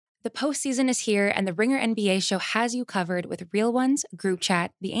The postseason is here, and the Ringer NBA show has you covered with Real Ones, Group Chat,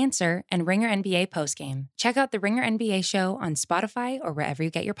 The Answer, and Ringer NBA Postgame. Check out the Ringer NBA show on Spotify or wherever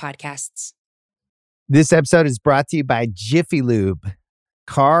you get your podcasts. This episode is brought to you by Jiffy Lube.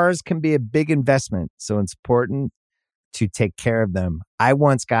 Cars can be a big investment, so it's important to take care of them. I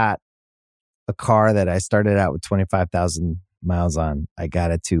once got a car that I started out with 25,000 miles on. I got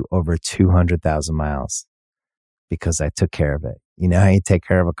it to over 200,000 miles because I took care of it. You know how you take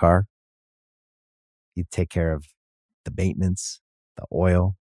care of a car? You take care of the maintenance, the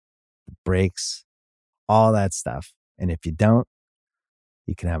oil, the brakes, all that stuff. And if you don't,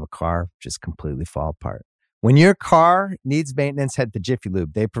 you can have a car just completely fall apart. When your car needs maintenance, head to Jiffy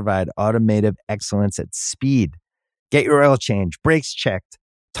Lube. They provide automotive excellence at speed. Get your oil change, brakes checked,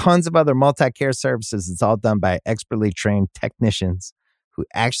 tons of other multi-care services. It's all done by expertly trained technicians who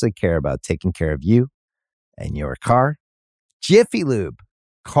actually care about taking care of you and your car. Jiffy Lube,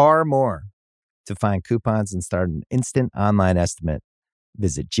 car more. To find coupons and start an instant online estimate,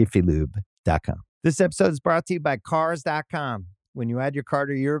 visit jiffylube.com. This episode is brought to you by Cars.com. When you add your car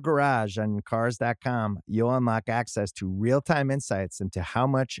to your garage on Cars.com, you'll unlock access to real-time insights into how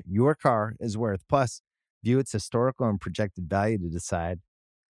much your car is worth. Plus, view its historical and projected value to decide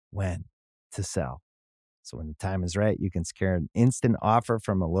when to sell. So when the time is right, you can secure an instant offer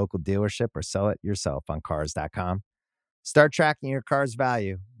from a local dealership or sell it yourself on Cars.com. Start tracking your car's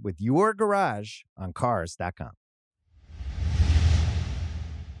value with your garage on Cars.com.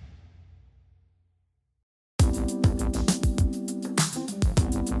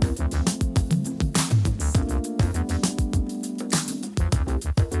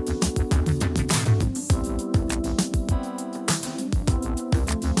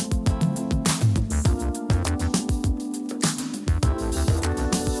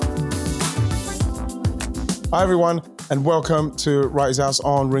 Hi everyone, and welcome to Wrighty's House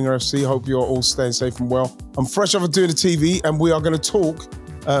on Ringer FC. Hope you're all staying safe and well. I'm fresh off of doing the TV, and we are going to talk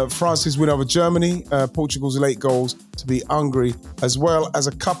France's win over Germany, Portugal's late goals to beat Hungary, as well as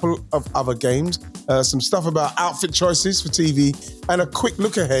a couple of other games, some stuff about outfit choices for TV, and a quick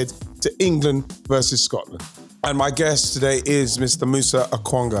look ahead to England versus Scotland. And my guest today is Mr. Moussa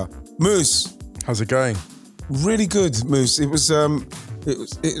Okwonga. Moose, how's it going? Really good, Moose. It was an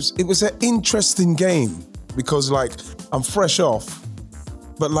interesting game. Because I'm fresh off,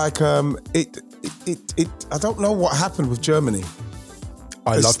 but I don't know what happened with Germany.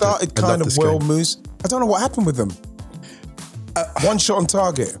 They started kind of well, Moose. I don't know what happened with them. One shot on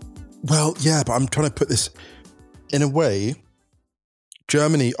target. Well, yeah, but I'm trying to put this in a way.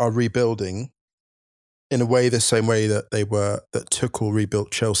 Germany are rebuilding in a way the same way that Tuchel rebuilt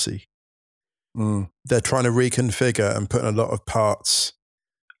Chelsea. They're trying to reconfigure and put in a lot of parts.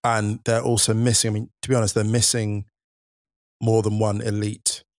 And they're also missing, to be honest, they're missing more than one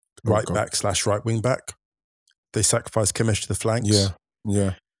elite right back / right wing back. They sacrifice Kimmich to the flanks.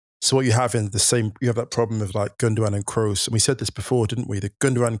 Yeah. So what you have you have that problem of Gundogan and Kroos. And we said this before, didn't we? The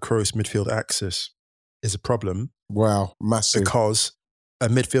Gundogan-Kroos midfield axis is a problem. Wow, massive. Because a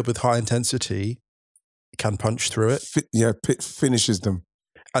midfield with high intensity can punch through it. Pitt finishes them.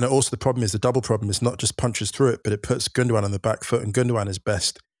 And also the double problem is not just punches through it, but it puts Gundogan on the back foot, and Gundogan is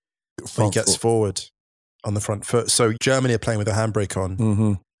best when he gets forward on the front foot. So Germany are playing with a handbrake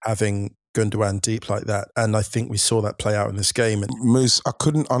on, having Gundogan deep like that. And I think we saw that play out in this game. Moose, I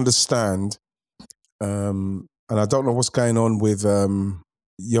couldn't understand, and I don't know what's going on with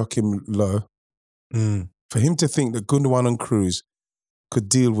Joachim Löw, for him to think that Gundogan and Kroos could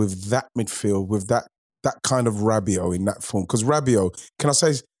deal with that midfield, with that kind of Rabiot in that form. Because Rabiot, can I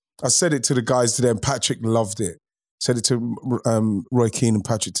say, I said it to the guys today and Patrick loved it. Said it to Roy Keane and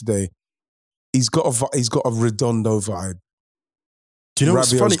Patrick today. He's got a Redondo vibe. Do you know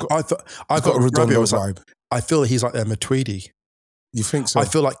what's funny? I thought a Redondo vibe. I feel he's like their Matuidi. You think so? I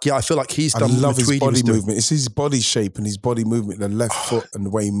feel like he's done. I love his Matuidi body movement. It's his body shape and his body movement, the left foot and the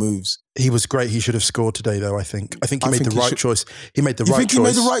way he moves. He was great. He should have scored today, though. I think he made the right choice. He made the right choice. You think he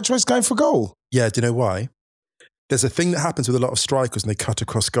made the right choice going for goal? Yeah. Do you know why? There's a thing that happens with a lot of strikers when they cut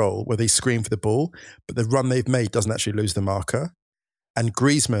across goal where they scream for the ball, but the run they've made doesn't actually lose the marker. And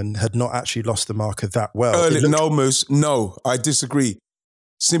Griezmann had not actually lost the marker that well. No, Moose. No, I disagree.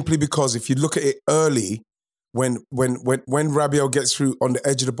 Simply because if you look at it early, when Rabiot gets through on the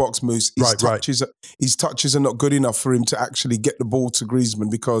edge of the box, Moose, his touches are not good enough for him to actually get the ball to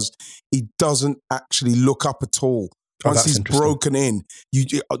Griezmann because he doesn't actually look up at all. Once he's broken in,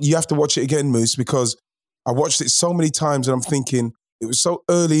 you have to watch it again, Moose, because I watched it so many times and I'm thinking it was so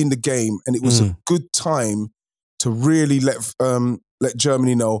early in the game and it was a good time to really let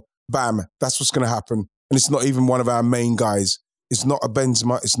Germany know, bam, that's what's going to happen. And it's not even one of our main guys. It's not a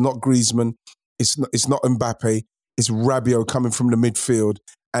Benzema. It's not Griezmann. It's not Mbappe. It's Rabiot coming from the midfield,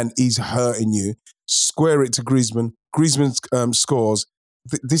 and he's hurting you. Square it to Griezmann. Griezmann scores.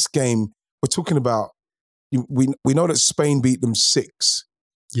 This game, we're talking about, we know that Spain beat them 6.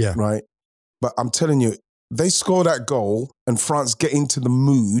 Yeah. Right? But I'm telling you, they score that goal and France get into the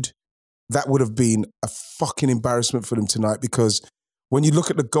mood, that would have been a fucking embarrassment for them tonight, because when you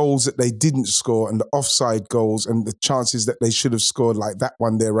look at the goals that they didn't score and the offside goals and the chances that they should have scored, like that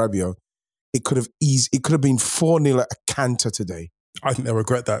one there, Rabiot, it could have been 4-0 at a canter today. I think they'll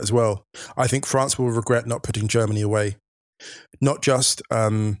regret that as well. I think France will regret not putting Germany away. Not just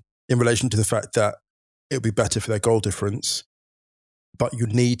in relation to the fact that it would be better for their goal difference, but you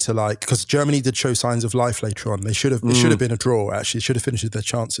need to because Germany did show signs of life later on. It should have been a draw, actually. It should have finished with their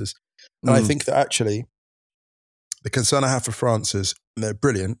chances. And I think that actually the concern I have for France is, and they're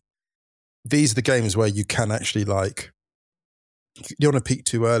brilliant, these are the games where you can actually you don't want to peak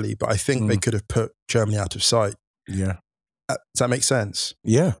too early, but I think they could have put Germany out of sight. Yeah. Does that make sense?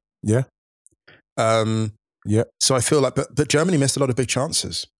 Yeah. Yeah. Yeah. So I feel but Germany missed a lot of big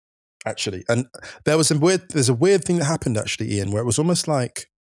chances, actually. And there's a weird thing that happened, actually, Ian, where it was almost like,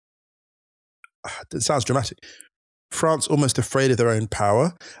 it sounds dramatic, France almost afraid of their own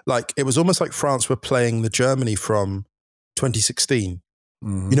power. It was almost like France were playing the Germany from 2016.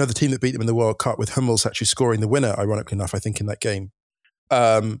 Mm-hmm. You know, the team that beat them in the World Cup, with Hummels actually scoring the winner, ironically enough, I think, in that game.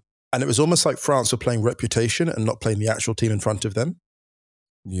 And it was almost like France were playing reputation and not playing the actual team in front of them.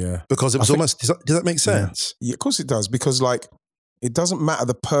 Yeah. Because it was does that make sense? Yeah, of course it does. Because it doesn't matter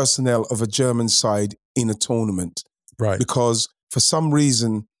the personnel of a German side in a tournament. Right. Because for some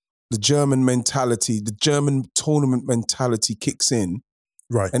reason, the German tournament mentality kicks in.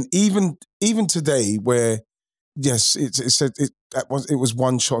 Right. And even today, where, yes, it was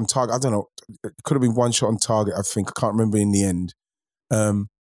one shot on target. I don't know. It could have been one shot on target, I think. I can't remember in the end.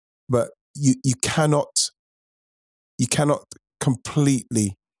 But you cannot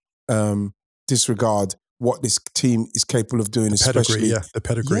completely disregard what this team is capable of doing, especially the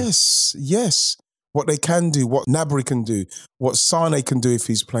pedigree. Yes. What they can do, what Gnabry can do, what Sane can do if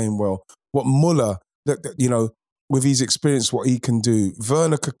he's playing well, what Muller, with his experience, what he can do.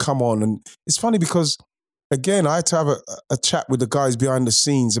 Werner could come on, and it's funny because, again, I had to have a chat with the guys behind the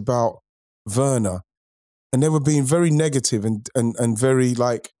scenes about Werner, and they were being very negative and very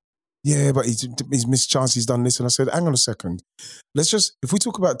yeah, but he's missed chances, he's done this. And I said, hang on a second. If we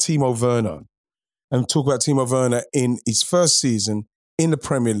talk about Timo Werner, and talk about Timo Werner in his first season in the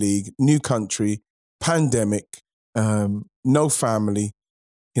Premier League, new country, pandemic, no family,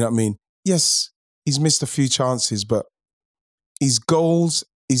 you know what I mean? Yes, he's missed a few chances, but his goals,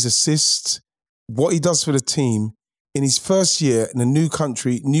 his assists, what he does for the team in his first year in a new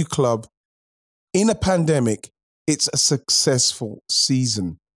country, new club, in a pandemic, it's a successful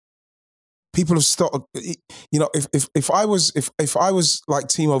season. People have started, if I was like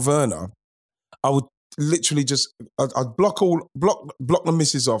Timo Werner, I would literally I'd block the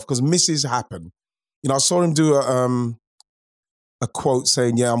misses off, because misses happen. I saw him do a quote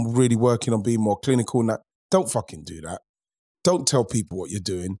saying, yeah, I'm really working on being more clinical and that. Don't fucking do that. Don't tell people what you're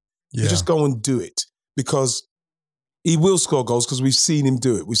doing. Yeah. You just go and do it, because he will score goals, because we've seen him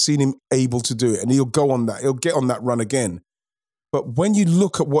do it. We've seen him able to do it, and he'll go on that. He'll get on that run again. But when you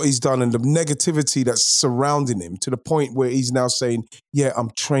look at what he's done and the negativity that's surrounding him, to the point where he's now saying, yeah, I'm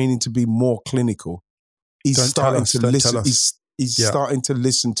training to be more clinical. He's starting to listen. He's starting to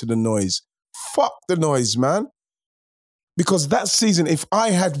listen to the noise. Fuck the noise, man. Because that season, if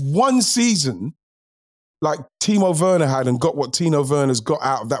I had one season like Timo Werner had and got what Timo Werner's got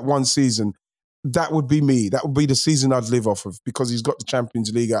out of that one season, that would be me. That would be the season I'd live off of, because he's got the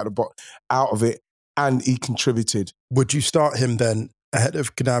Champions League out of it, and he contributed. Would you start him then ahead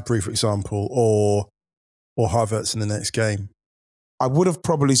of Gnabry, for example, or Havertz in the next game? I would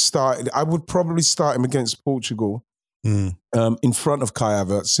probably start him against Portugal in front of Kai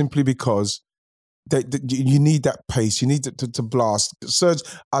Havertz, simply because you need that pace. You need to blast. Serge,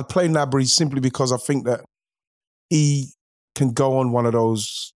 I'd play Gnabry simply because I think that he can go on one of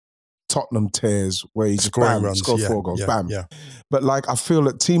those Tottenham tears where he just scored 4 goals, bam. Yeah. But I feel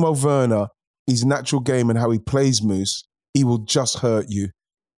that Timo Werner, his natural game and how he plays Moose, he will just hurt you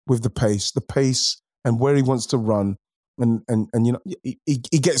with the pace and where he wants to run. And he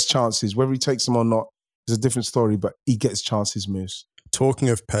gets chances. Whether he takes them or not is a different story, but he gets chances, Moose. Talking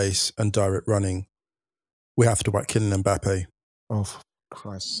of pace and direct running, we have to talk about Kylian Mbappe. Oh, for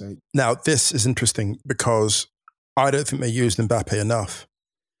Christ's sake. Now, this is interesting because I don't think they used Mbappe enough.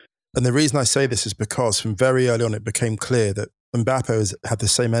 And the reason I say this is because from very early on, it became clear that Mbappe had the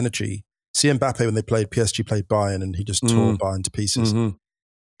same energy See Mbappe when they played, PSG played Bayern and he just tore Bayern to pieces. Mm-hmm.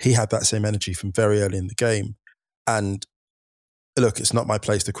 He had that same energy from very early in the game. And look, it's not my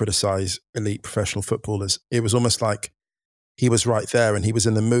place to criticize elite professional footballers. It was almost like he was right there and he was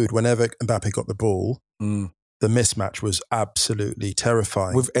in the mood. Whenever Mbappe got the ball, the mismatch was absolutely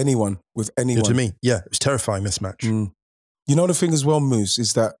terrifying. With anyone. Yeah, to me, yeah, it was terrifying mismatch. You know the thing as well, Moose,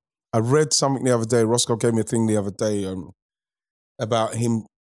 is that I read something the other day, Roscoe gave me a thing the other day about him,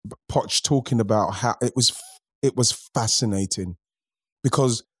 Poch talking about how it was fascinating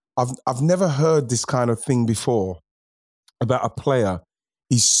because I've never heard this kind of thing before about a player.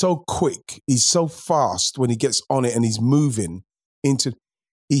 He's so quick, he's so fast when he gets on it and he's moving into,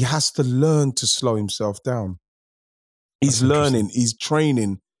 he has to learn to slow himself down. He's learning, he's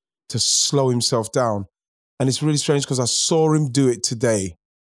training to slow himself down. And it's really strange because I saw him do it today.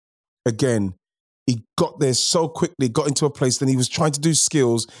 Again, he got there so quickly, got into a place, then he was trying to do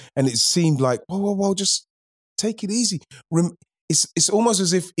skills and it seemed like, whoa, just take it easy. It's almost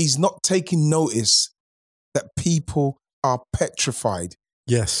as if he's not taking notice that people are petrified.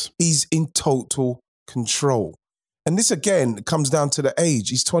 Yes. He's in total control. And this, again, comes down to the age.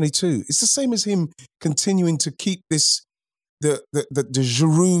 He's 22. It's the same as him continuing to keep this, the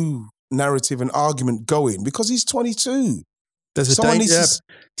Giroud narrative and argument going because he's 22. There's a danger.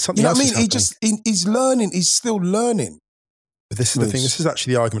 Something else is happening. He's learning. He's still learning. But this is the thing. This is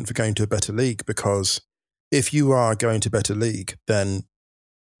actually the argument for going to a better league because if you are going to a better league, then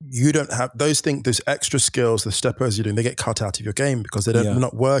you don't have those extra skills, the steppers you're doing, they get cut out of your game because they're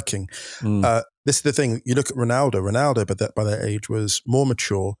not working. This is the thing. You look at Ronaldo. Ronaldo, by that age, was more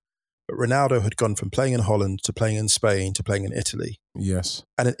mature. But Ronaldo had gone from playing in Holland to playing in Spain to playing in Italy. Yes.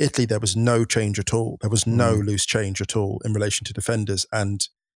 And in Italy, there was no change at all. There was no loose change at all in relation to defenders. And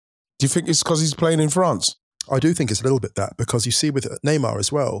do you think it's because he's playing in France? I do think it's a little bit that because you see with Neymar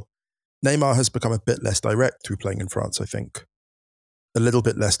as well, Neymar has become a bit less direct through playing in France, I think. A little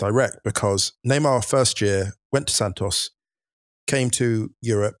bit less direct because Neymar first year went to Santos, came to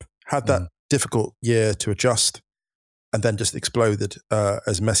Europe, had that difficult year to adjust, and then just exploded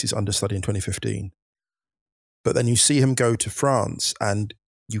as Messi's understudy in 2015. But then you see him go to France and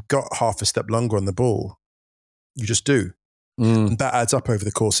you got half a step longer on the ball. You just do. And that adds up over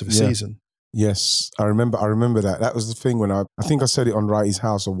the course of a season. Yes, I remember that. That was the thing when I think I said it on Wrighty's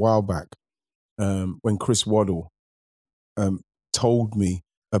House a while back when Chris Waddle told me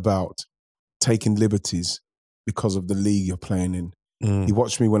about taking liberties because of the league you're playing in. He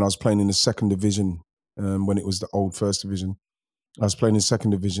watched me when I was playing in the second division when it was the old first division. I was playing in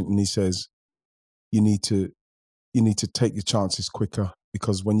second division and he says, you need to take your chances quicker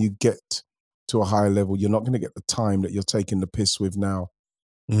because when you get to a higher level, you're not going to get the time that you're taking the piss with now.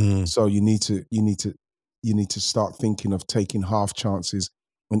 So you need to start thinking of taking half chances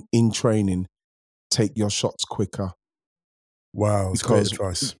and in training, take your shots quicker. Wow, it's great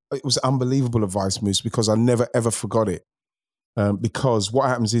advice. It was unbelievable advice, Moose, because I never ever forgot it. Because what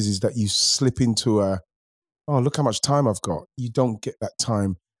happens is that you slip into look how much time I've got. You don't get that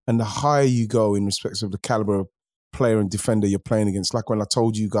time. And the higher you go in respect of the caliber of player and defender you're playing against, like when I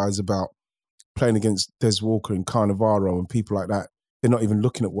told you guys about playing against Des Walker and Cannavaro and people like that, they're not even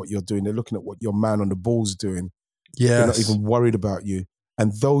looking at what you're doing. They're looking at what your man on the ball's doing. Yes. They're not even worried about you.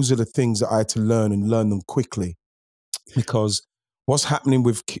 And those are the things that I had to learn and learn them quickly. Because what's happening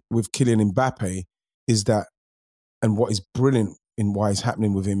with Kylian Mbappe is that, and what is brilliant in why it's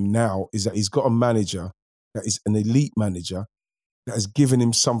happening with him now is that he's got a manager that is an elite manager that has given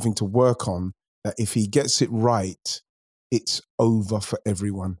him something to work on, that if he gets it right, it's over for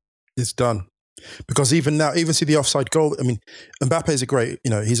everyone. It's done. Because even now, even see the offside goal, I mean, Mbappe is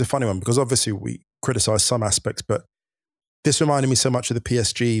he's a funny one because obviously we criticise some aspects, but this reminded me so much of the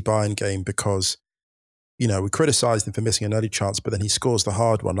PSG Bayern game because, we criticised him for missing an early chance, but then he scores the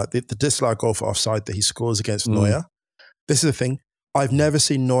hard one, like the disallowed goal for offside that he scores against Neuer. This is the thing. I've never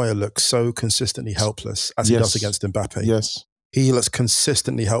seen Neuer look so consistently helpless as he does against Mbappe. Yes. He looks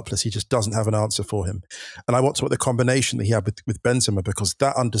consistently helpless. He just doesn't have an answer for him. And I want to know the combination that he had with Benzema, because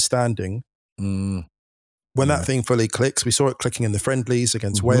that understanding, when that thing fully clicks, we saw it clicking in the friendlies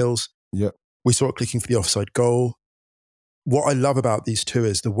against Wales. Yep. We saw it clicking for the offside goal. What I love about these two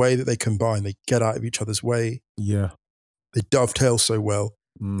is the way that they combine. They get out of each other's way. Yeah. They dovetail so well.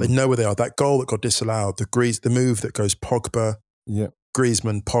 They know where they are. That goal that got disallowed, the move that goes Pogba,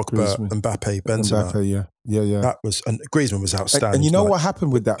 Griezmann, Mbappe, Benzema. Mbappe, yeah. That was, and Griezmann was outstanding. And you know what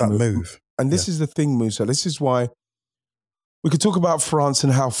happened with that move? And this is the thing, Musa. This is why we could talk about France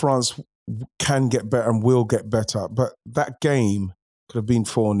and how France can get better and will get better. But that game could have been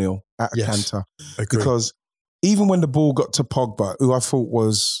 4-0 at a canter. Agreed. Because even when the ball got to Pogba, who I thought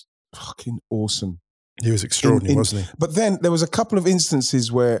was fucking awesome. He was extraordinary, wasn't he? But then there was a couple of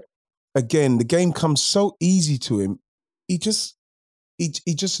instances where, again, the game comes so easy to him. He just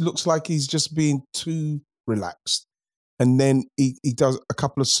looks like he's just being too relaxed. And then he does a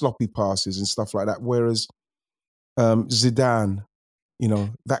couple of sloppy passes and stuff like that. Whereas Zidane,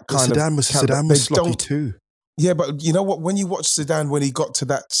 that kind Zidane was sloppy too. Yeah, but you know what? When you watch Zidane, when he got to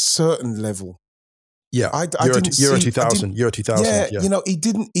that certain level, Euro 2000. Yeah, he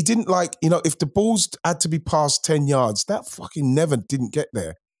didn't like, if the balls had to be passed 10 yards, that fucking never didn't get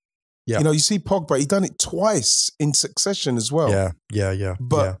there. Yeah. You see Pogba, he done it twice in succession as well. Yeah.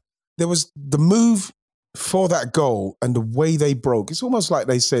 But there was the move for that goal and the way they broke. It's almost like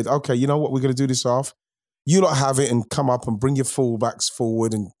they said, okay, you know what, we're going to do this half. You lot have it and come up and bring your fullbacks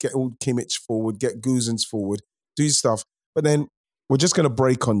forward and get all Kimmich forward, get Guzans forward, do your stuff. But then we're just going to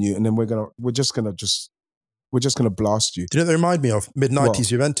break on you, and then we're just going to blast you. Do you know what they remind me of? Mid-90s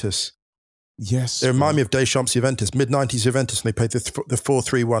Juventus. Yes. They remind me of Deschamps' Juventus. Mid-90s Juventus, and they played the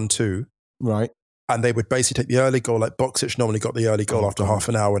 4-3-1-2. Right. And they would basically take the early goal, like Boksic normally got the early goal after half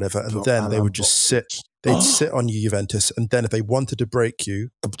an hour, whatever, and then they would just sit. They'd sit on you, Juventus, and then if they wanted to break you,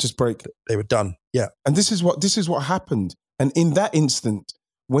 just break. They were done. Yeah. And this is what happened. And in that instant,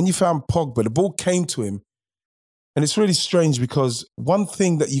 when you found Pogba, the ball came to him. And it's really strange because one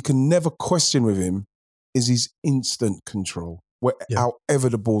thing that you can never question with him is his instant control, however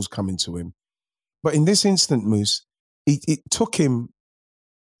the ball's coming to him. But in this instant, Moose, it took him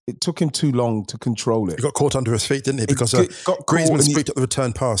too long to control it. He got caught under his feet, didn't he? Because Griezmann squeaked up the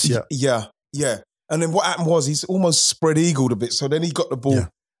return pass. Yeah. And then what happened was he's almost spread-eagled a bit. So then he got the ball. Yeah.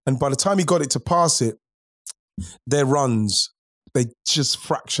 And by the time he got it to pass it, their runs, they just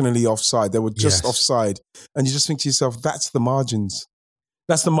fractionally offside. They were just offside. And you just think to yourself, that's the margins.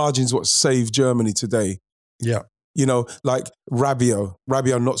 That's the margins what saved Germany today. Yeah. Like Rabiot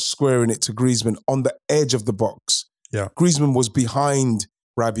not squaring it to Griezmann on the edge of the box. Yeah. Griezmann was behind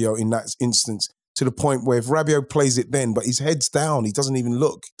Rabiot in that instance to the point where if Rabiot plays it then, but his head's down, he doesn't even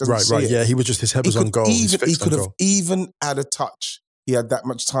look. Right. Yeah, his head was on goal. He could have even had a touch. He had that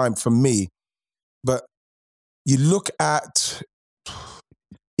much time for me. But you look at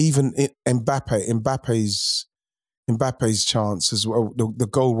even Mbappe's chance as well, the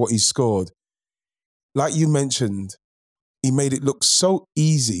goal, what he scored. Like you mentioned, he made it look so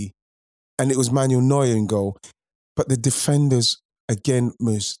easy, and it was Manuel Neuer in goal. But the defenders, again,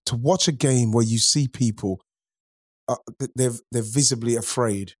 Moose, to watch a game where you see people, they're visibly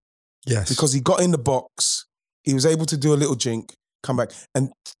afraid. Yes. Because he got in the box, he was able to do a little jink, come back,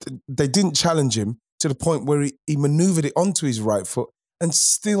 and they didn't challenge him to the point where he maneuvered it onto his right foot and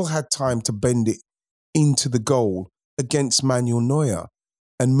still had time to bend it into the goal against Manuel Neuer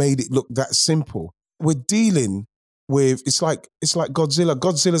and made it look that simple. We're dealing with, it's like Godzilla.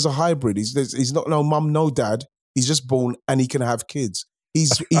 Godzilla's a hybrid. He's not no mum, no dad. He's just born and he can have kids.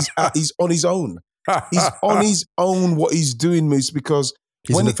 He's on his own. He's on his own what he's doing, Moose, because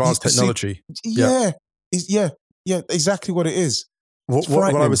he's an advanced technology. Yeah, exactly what it is.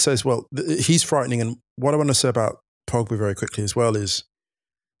 What I would say is, well, he's frightening. And what I want to say about Pogba very quickly as well is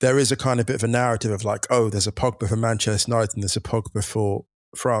there is a kind of bit of a narrative of like, oh, there's a Pogba for Manchester United and there's a Pogba for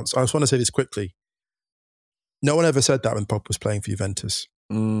France. I just want to say this quickly. No one ever said that when Pogba was playing for Juventus.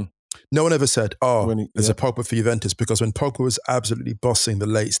 No one ever said, there's a Pogba for Juventus, because when Pogba was absolutely bossing the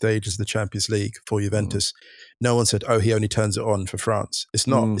late stages of the Champions League for Juventus, no one said, he only turns it on for France. It's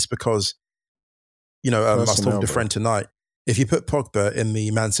not. It's because, I was talking to a friend tonight. If you put Pogba in the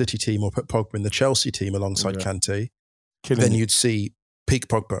Man City team or put Pogba in the Chelsea team alongside Kante, then you'd see peak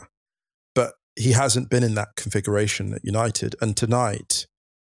Pogba. But he hasn't been in that configuration at United. And tonight,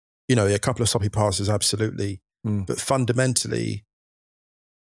 a couple of sloppy passes, absolutely. But fundamentally,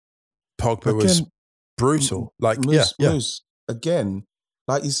 Pogba was brutal. Moose, again,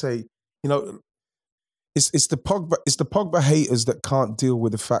 like you say, it's the Pogba haters that can't deal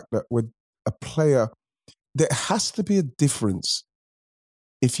with the fact that with a player, there has to be a difference.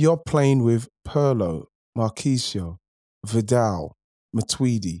 If you're playing with Pirlo, Marquisio, Vidal,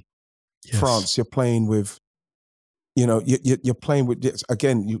 Matuidi, France, you're playing with, you're playing with,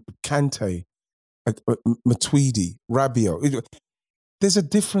 again, Kante, Matuidi, Rabiot. There's a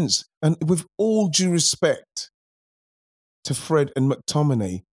difference. And with all due respect to Fred and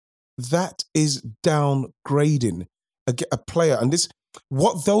McTominay, that is downgrading a player. And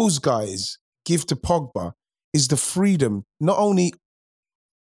what those guys give to Pogba is the freedom, not only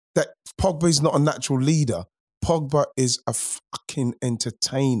that Pogba is not a natural leader, Pogba is a fucking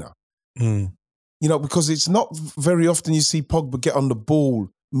entertainer. Because it's not very often you see Pogba get on the ball,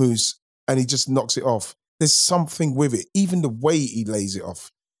 Moose, and he just knocks it off. There's something with it, even the way he lays it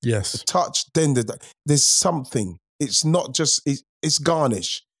off. Yes. The touch, then there's something. It's not just, it's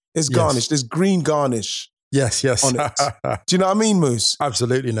garnish. It's garnish. There's green garnish. Yes. On it. Do you know what I mean, Moose?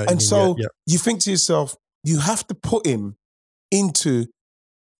 Absolutely. No. And so you think to yourself, you have to put him into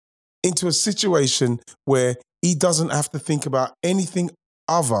a situation where he doesn't have to think about anything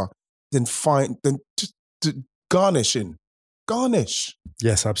other than just garnishing. Garnish.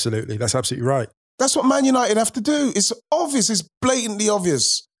 Yes, absolutely. That's absolutely right. That's what Man United have to do. It's obvious. It's blatantly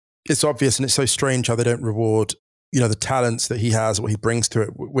obvious. It's obvious, and it's so strange how they don't reward, the talents that he has, what he brings to it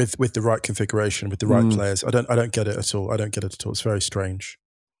with the right configuration, with the right players. I don't get it at all. I don't get it at all. It's very strange.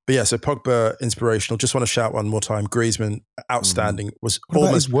 But yeah, so Pogba, inspirational. Just want to shout one more time. Griezmann, outstanding. Was what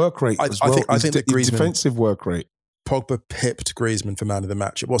almost his work rate as well. I think his defensive work rate. Pogba pipped Griezmann for man of the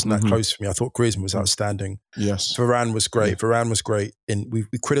match. It wasn't that close for me. I thought Griezmann was outstanding. Yes. Varane was great. Varane was great. We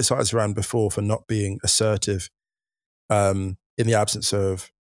criticised Varane before for not being assertive in the absence of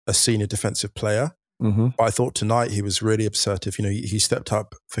a senior defensive player. But I thought tonight he was really assertive. He stepped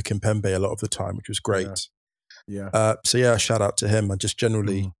up for Kimpembe a lot of the time, which was great. Yeah. So yeah, shout out to him. And just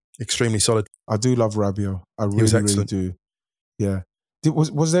generally extremely solid. I do love Rabiot. I really do. Yeah.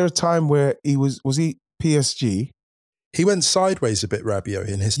 Was there a time where was he PSG? He went sideways a bit, Rabiot,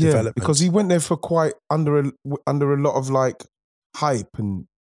 in his development. Because he went there for quite under a lot of like hype and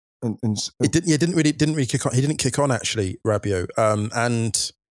he didn't really kick on. He didn't kick on actually, Rabiot,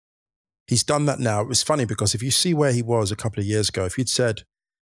 and he's done that now. It was funny because if you see where he was a couple of years ago, if you'd said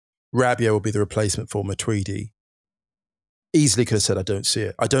Rabiot will be the replacement for Matuidi, easily could have said, I don't see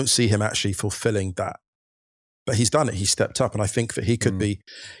it. I don't see him actually fulfilling that. But he's done it. He stepped up. And I think that he could be,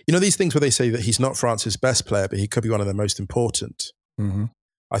 these things where they say that he's not France's best player, but he could be one of the most important.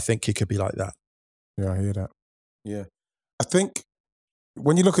 I think he could be like that. Yeah, I hear that. Yeah. I think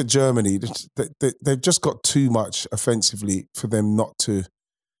when you look at Germany, they've just got too much offensively for them not to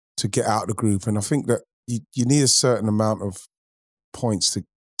get out of the group. And I think that you need a certain amount of points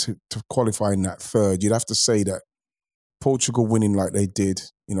to qualify in that third. You'd have to say that Portugal winning like they did,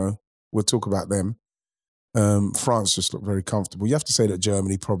 we'll talk about them. France just looked very comfortable. You have to say that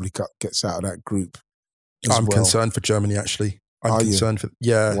Germany probably gets out of that group. I'm concerned for Germany, actually. I'm concerned for...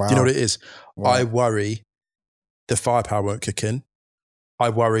 Yeah, wow. You know what it is? Wow. I worry the firepower won't kick in. I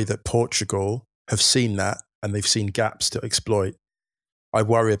worry that Portugal have seen that and they've seen gaps to exploit. I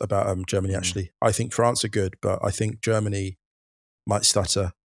worry about Germany, actually. I think France are good, but I think Germany might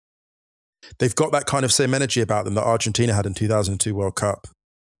stutter. They've got that kind of same energy about them that Argentina had in 2002 World Cup.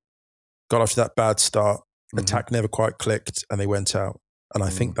 Got off to that bad start. Attack never quite clicked and they went out. And I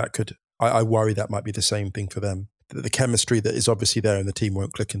think that could... I worry that might be the same thing for them. The chemistry that is obviously there and the team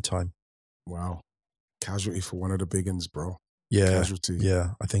won't click in time. Wow. Casualty for one of the big uns, bro. Yeah. Casualty.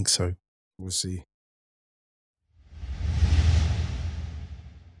 Yeah, I think so. We'll see.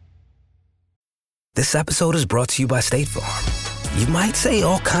 This episode is brought to you by State Farm. You might say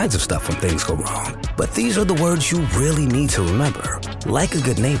all kinds of stuff when things go wrong, but these are the words you really need to remember. Like a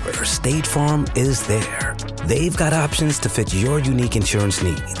good neighbor, State Farm is there. They've got options to fit your unique insurance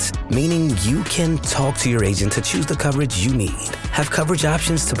needs, meaning you can talk to your agent to choose the coverage you need. Have coverage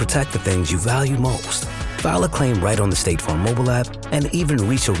options to protect the things you value most. File a claim right on the State Farm mobile app and even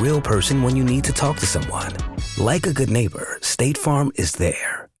reach a real person when you need to talk to someone. Like a good neighbor, State Farm is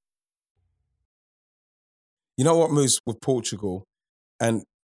there. You know what, Moose, with Portugal, and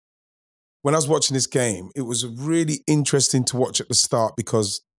when I was watching this game, it was really interesting to watch at the start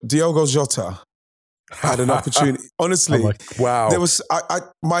because Diogo Jota had an opportunity. Honestly, wow. There was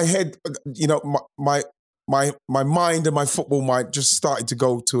my head, my mind and my football mind just started to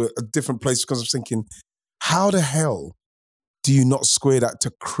go to a different place because I was thinking, how the hell do you not square that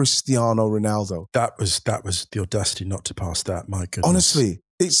to Cristiano Ronaldo? That was the audacity not to pass that. My goodness. Honestly,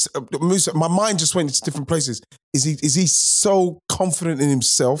 it's my mind just went into different places. Is he so confident in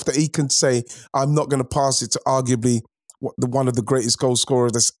himself that he can say, I'm not going to pass it to arguably one of the greatest goal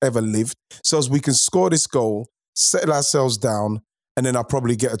scorers that's ever lived, so as we can score this goal, settle ourselves down, and then I'll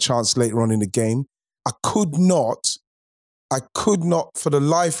probably get a chance later on in the game. I could not for the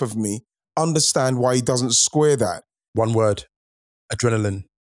life of me understand why he doesn't square that. One word, adrenaline.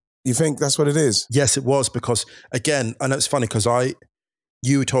 You think that's what it is? Yes, it was, because again, I know it's funny because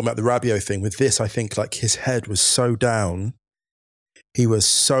you were talking about the Rabiot thing. With this, I think like his head was so down. He was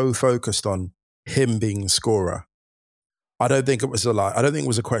so focused on him being the scorer. I don't think it was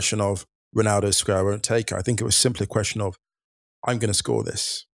a question of Ronaldo's square, I won't take it. I think it was simply a question of, I'm going to score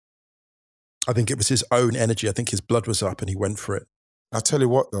this. I think it was his own energy. I think his blood was up and he went for it. I'll tell you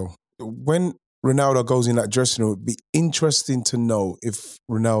what though, when Ronaldo goes in that dressing room, it'd be interesting to know if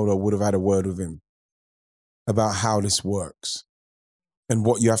Ronaldo would have had a word with him about how this works. and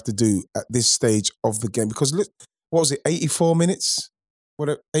what you have to do at this stage of the game. Because look, what was it, 84 minutes?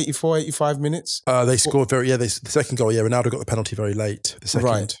 84, 85 minutes? They scored the second goal, Ronaldo got the penalty very late. The second.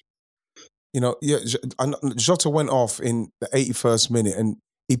 Right. Jota went off in the 81st minute, and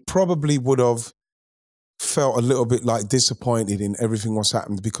he probably would have felt a little bit like disappointed in everything what's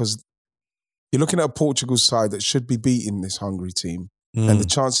happened, because you're looking at a Portugal side that should be beating this Hungary team, and the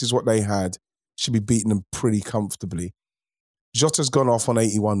chances what they had should be beating them pretty comfortably. Jota's gone off on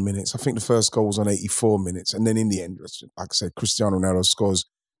 81 minutes. I think the first goal was on 84 minutes. And then in the end, like I said, Cristiano Ronaldo scores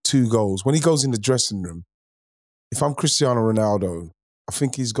 2 goals. When he goes in the dressing room, if I'm Cristiano Ronaldo, I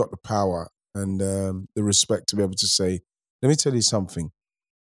think he's got the power and the respect to be able to say, let me tell you something,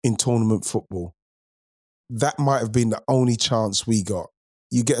 in tournament football, that might have been the only chance we got.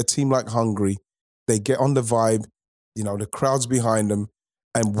 You get a team like Hungary, they get on the vibe, the crowd's behind them,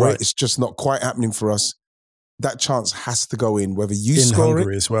 and it's just not quite happening for us. That chance has to go in, whether you score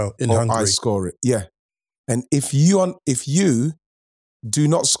Hungary it as well. In or Hungary. I score it. Yeah. And if you do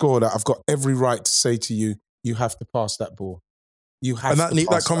not score that, I've got every right to say to you, you have to pass that ball. You have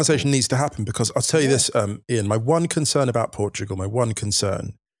that conversation needs to happen, because I'll tell you this, Ian, my one concern about Portugal,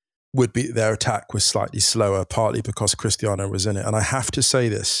 would be their attack was slightly slower, partly because Cristiano was in it. And I have to say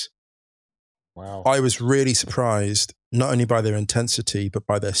this. Wow. I was really surprised, not only by their intensity, but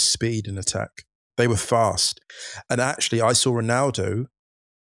by their speed in attack. They were fast. And actually, I saw Ronaldo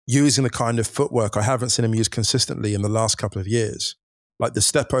using the kind of footwork I haven't seen him use consistently in the last couple of years. Like the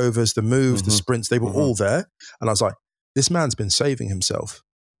step overs, the moves, the sprints, they were all there. And I was like, this man's been saving himself.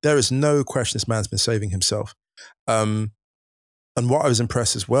 There is no question this man's been saving himself. And what I was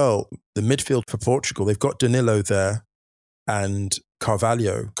impressed as well, the midfield for Portugal, they've got Danilo there and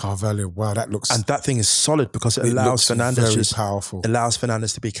Carvalho. Wow, that looks... And that thing is solid, because it allows Fernandes powerful. Allows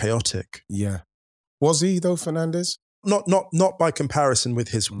Fernandes to be chaotic. Yeah. Was he though, Fernandes? Not by comparison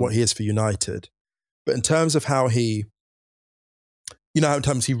with what he is for United, but in terms of how he, how in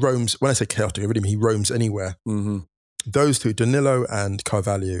terms he roams, when I say chaotic, I really mean he roams anywhere. Mm-hmm. Those two, Danilo and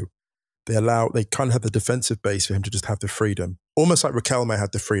Carvalho, they kind of have the defensive base for him to just have the freedom. Almost like Riquelme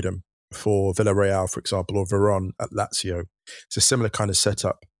had the freedom for Villarreal, for example, or Veron at Lazio. It's a similar kind of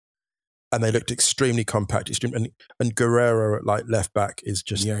setup. And they looked extremely compact, and Guerrero at left back is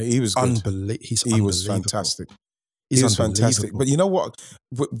just he was unbelievable. He was fantastic. He was fantastic. But you know what?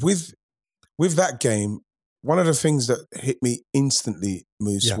 With that game, one of the things that hit me instantly,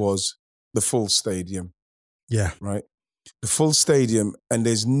 Moose, was the full stadium. Yeah. Right? The full stadium, and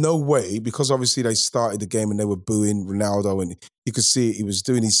there's no way, because obviously they started the game and they were booing Ronaldo, and you could see he was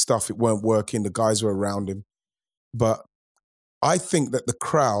doing his stuff, it weren't working, the guys were around him. But I think that the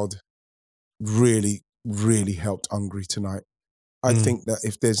crowd really, really helped Hungary tonight. I think that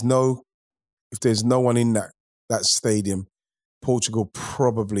if there's no one in that stadium, Portugal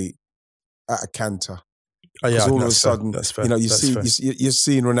probably at a canter. Oh yeah, all of a sudden, that's fair. You're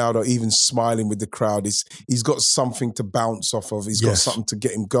seeing Ronaldo even smiling with the crowd. He's got something to bounce off of. He's got something to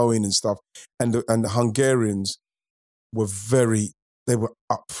get him going and stuff. And the Hungarians were they were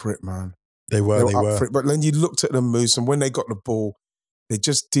up for it, man. They were up for it. But then you looked at them, Moose, and when they got the ball, they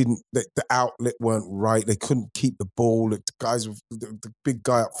just didn't. The outlet weren't right. They couldn't keep the ball. The big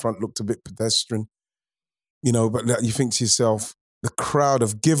guy up front looked a bit pedestrian, But you think to yourself, the crowd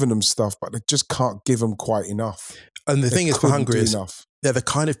have given them stuff, but they just can't give them quite enough. And the thing is, for Hungary, they're the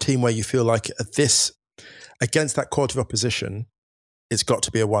kind of team where you feel like against that quality of opposition, it's got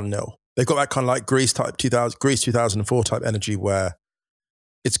to be a 1-0. They've got that kind of like Greece 2004 type energy where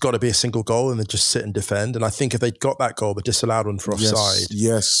it's got to be a single goal and then just sit and defend. And I think if they'd got that goal, the disallowed one for offside,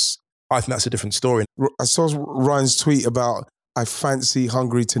 yes, I think that's a different story. I saw Ryan's tweet about, I fancy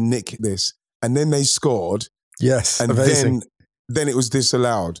Hungary to nick this. And then they scored. Yes, and amazing. Then it was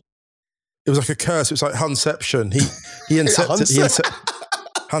disallowed. It was like a curse. It was like Hunception. He incepted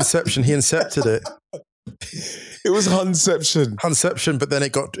Hunception. He incepted it. It was Hunception, but then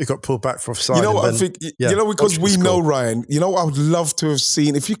it got pulled back for offside. You know what I think? Because we know Ryan. You know what I would love to have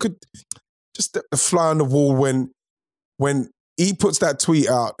seen, if you could just the fly on the wall when he puts that tweet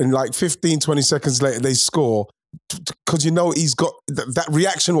out and like 15, 20 seconds later they score, because he's got that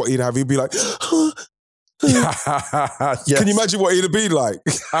reaction. What he'd have, he'd be like. Yes. Can you imagine what he'd be like?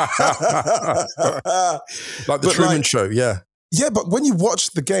 Like the Truman Show, yeah. Yeah, but when you watch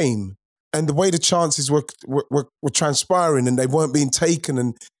the game and the way the chances were transpiring and they weren't being taken,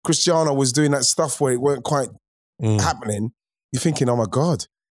 and Cristiano was doing that stuff where it weren't quite happening, you're thinking, oh my God,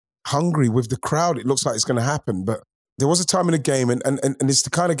 Hungary with the crowd, it looks like it's going to happen. But there was a time in the game, and it's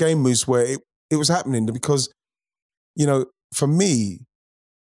the kind of game, Moose, where it was happening because, for me,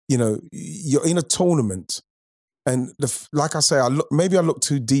 you're in a tournament And like I say, maybe I looked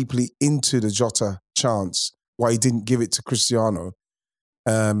too deeply into the Jota chance, why he didn't give it to Cristiano.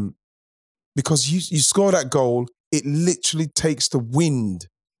 Because you score that goal, it literally takes the wind.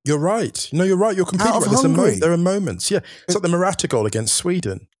 You're right. No, you're right. You're completely right. There are moments. Yeah. It's like the Morata goal against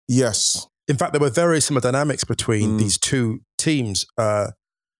Sweden. Yes. In fact, there were very similar dynamics between these two teams.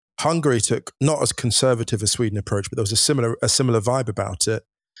 Hungary took not as conservative a Sweden approach, but there was a similar vibe about it.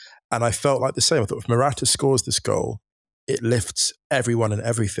 And I felt like the same. I thought if Morata scores this goal, it lifts everyone and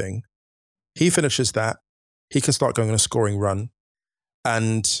everything. He finishes that. He can start going on a scoring run.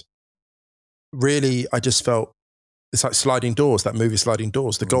 And really, I just felt it's like Sliding Doors, that movie Sliding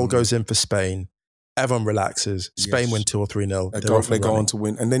Doors. The goal goes in for Spain. Everyone relaxes. Spain win 2 or 3-0. They go on to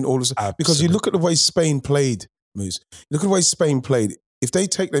win. And then all of a sudden, because you look at the way Spain played, Moose, look at the way Spain played. If they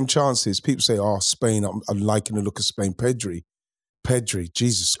take them chances, people say, oh, Spain, I'm liking the look of Spain. Pedri,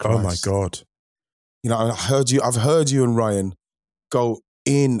 Jesus Christ. Oh my God. You know, I've heard you and Ryan go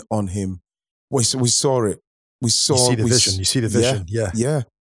in on him. We saw it. You see the vision. Yeah.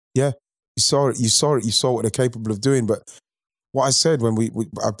 You saw it. You saw what they're capable of doing. But what I said when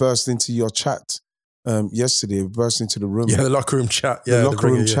I burst into your chat yesterday, I burst into the room. Yeah, the locker room chat. Yeah, the locker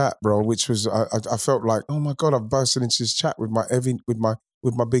room chat, bro. Which was I felt like, oh my God, I've bursted into this chat with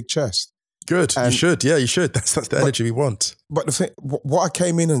my big chest. Good. You should. Yeah, you should. That's the energy we want. But the thing, what I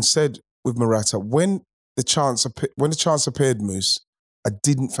came in and said with Morata, when the chance appeared, Moose, I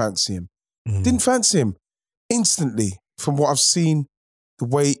didn't fancy him. Didn't fancy him instantly from what I've seen, the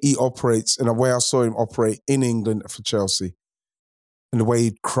way he operates and the way I saw him operate in England for Chelsea, and the way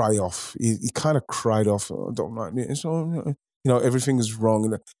he'd cry off. He kind of cried off. Oh, I don't like it. You know, everything is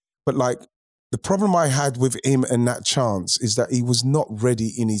wrong. But like the problem I had with him and that chance is that he was not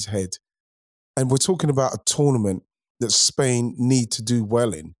ready in his head. And we're talking about a tournament that Spain need to do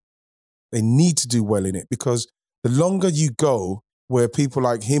well in. They need to do well in it because the longer you go where people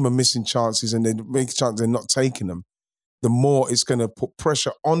like him are missing chances and they make a chance they're not taking them, the more it's going to put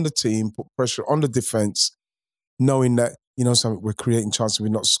pressure on the team, put pressure on the defense, knowing that, you know, something, we're creating chances, we're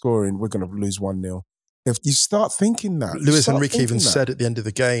not scoring, we're going to lose 1-0. If you start thinking that. Luis Enrique even said at the end of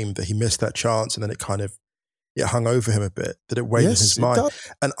the game that he missed that chance and then it hung over him a bit, that it weighed in his mind.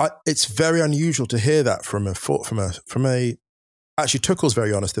 And it's very unusual to hear that from a actually Tuchel's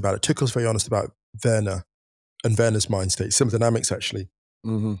very honest about it. Tuchel's very honest about Werner and Werner's mind state. Similar dynamics actually.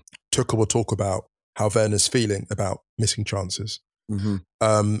 Mm-hmm. Tuchel will talk about how Werner's feeling about missing chances. Mm-hmm.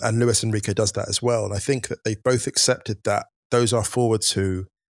 And Luis Enrique does that as well. And I think that they've both accepted that those are forwards who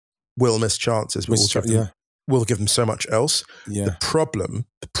will miss chances, but will give them so much else. Yeah. The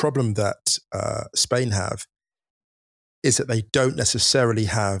problem that Spain have is that they don't necessarily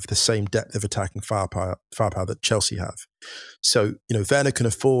have the same depth of attacking firepower that Chelsea have. So, you know, Werner can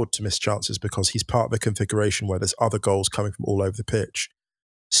afford to miss chances because he's part of a configuration where there's other goals coming from all over the pitch.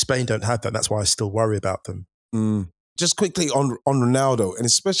 Spain don't have that. That's why I still worry about them. Just quickly on Ronaldo, and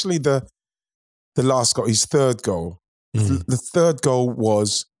especially the last goal, his third goal. The third goal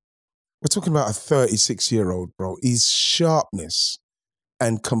was, we're talking about a 36-year-old, bro. His sharpness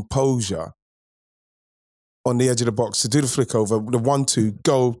and composure on the edge of the box to do the flick over, the 1-2,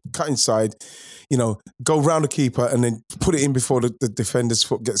 go, cut inside, you know, go round the keeper and then put it in before the defender's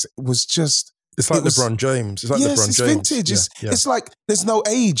foot gets it. It was just... It's like LeBron James. It's like LeBron James. Vintage. It's like there's no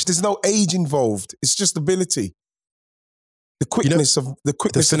age. There's no age involved. It's just ability. The quickness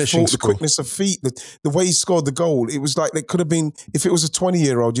of feet, the way he scored the goal. It was like it could have been, if it was a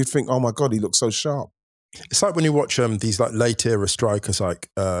 20-year-old, you'd think, oh my God, he looks so sharp. It's like when you watch these like late era strikers like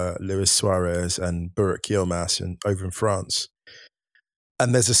Luis Suarez and Burak Yilmaz over in France.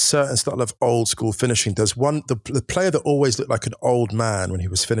 And there's a certain style of old school finishing. There's the player that always looked like an old man when he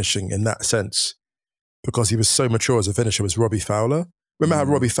was finishing in that sense, because he was so mature as a finisher, was Robbie Fowler. Remember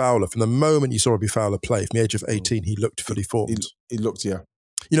how Robbie Fowler, from the moment you saw Robbie Fowler play, from the age of 18, he looked fully formed. He looked, yeah.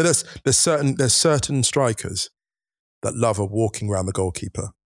 You know, there's certain strikers that love walking around the goalkeeper.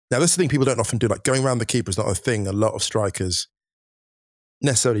 Now, this is the thing people don't often do. Like going around the keeper is not a thing a lot of strikers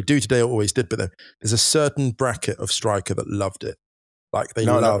necessarily do today or always did, but there's a certain bracket of striker that loved it. Like they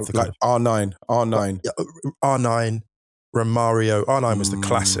love the like R9. R9, Romario. R9 was the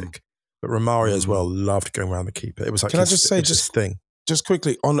classic, but Romario as well loved going around the keeper. It was like his thing. Just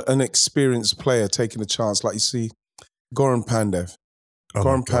quickly, on an experienced player taking a chance, like you see Goran Pandev.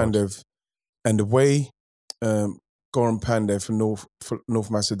 Goran Pandev, and the way Goran Pandev for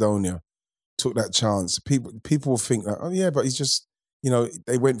North Macedonia took that chance. People will think that, oh yeah, but he's just, you know,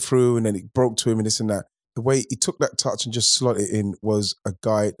 they went through and then it broke to him and this and that. The way he took that touch and just slotted it in was a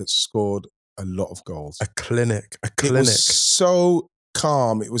guy that scored a lot of goals. A clinic. It was so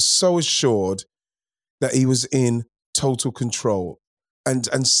calm. It was so assured. that he was in total control.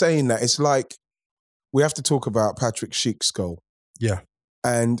 And saying that, it's like, we have to talk about Patrick Schick's goal. Yeah.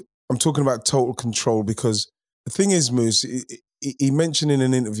 And I'm talking about total control because the thing is, Moose, he mentioned in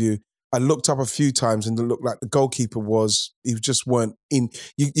an interview, I looked up a few times and it looked like the goalkeeper he just weren't in.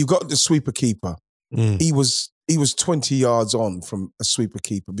 You got the sweeper keeper. He was 20 yards on from a sweeper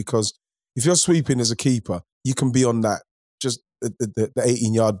keeper, because if you're sweeping as a keeper, you can be on that, just the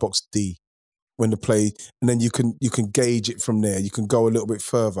 18-yard box D when the play, and then you can gauge it from there. You can go a little bit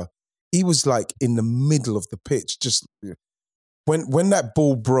further. He was like in the middle of the pitch. Just when that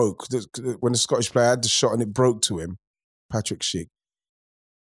ball broke, when the Scottish player had the shot and it broke to him, Patrick Schick,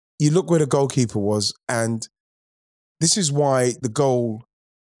 you look where the goalkeeper was, and this is why the goal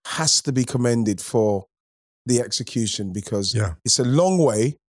has to be commended for the execution, because it's a long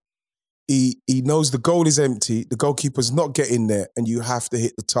way. He knows the goal is empty, the goalkeeper's not getting there, and you have to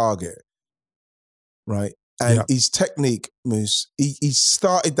hit the target, right? And his technique, Moose, he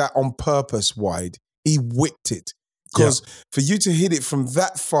started that on purpose wide. He whipped it. Because for you to hit it from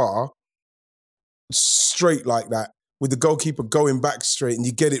that far, straight like that, with the goalkeeper going back straight, and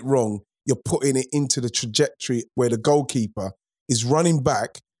you get it wrong, you're putting it into the trajectory where the goalkeeper is running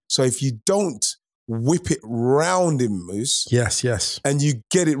back. So if you don't whip it round him, Moose, and you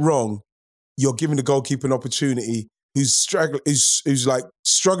get it wrong, you're giving the goalkeeper an opportunity who's like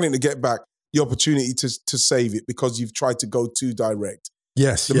struggling to get back, the opportunity to save it, because you've tried to go too direct.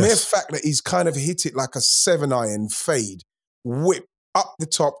 The mere fact that he's kind of hit it like a 7-iron fade, whip up the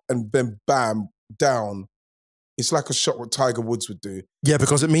top and then bam, down. It's like a shot what Tiger Woods would do. Yeah,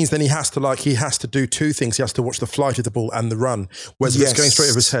 because it means then he has to do two things. He has to watch the flight of the ball and the run. Whereas if it's going straight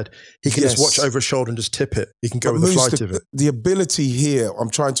over his head, he can just watch over his shoulder and just tip it. He can go with the flight of it. The ability here, I'm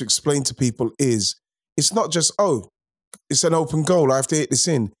trying to explain to people, is it's not just, it's an open goal, I have to hit this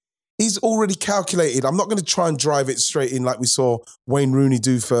in. He's already calculated. I'm not going to try and drive it straight in like we saw Wayne Rooney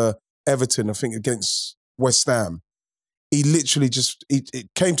do for Everton, I think, against West Ham. He literally it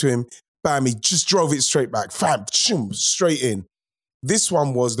came to him, bam, he just drove it straight back, fam, straight in. This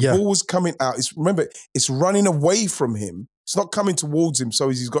one was, the ball was coming out. Remember, it's running away from him. It's not coming towards him, so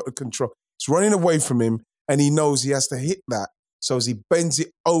he's got the control. It's running away from him, and he knows he has to hit that. So as he bends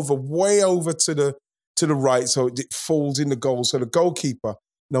it way over to the right, so it falls in the goal. So the goalkeeper,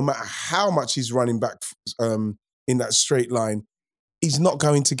 no matter how much he's running back in that straight line, he's not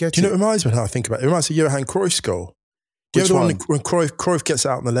going to get it. Do you know what it reminds me of how I think about it? It reminds me of Johan Cruyff's goal. Do you know the one when Cruyff gets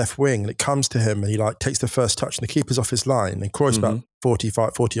out on the left wing and it comes to him and he like takes the first touch and the keeper's off his line and Cruyff's about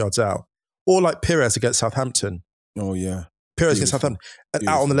 40 yards out? Or like Pires against Southampton. Oh, yeah. Pires against Southampton. And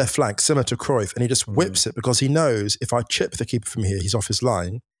out on the left flank, similar to Cruyff. And he just whips it because he knows if I chip the keeper from here, he's off his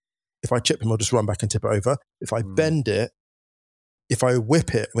line. If I chip him, I'll just run back and tip it over. If I bend it, if I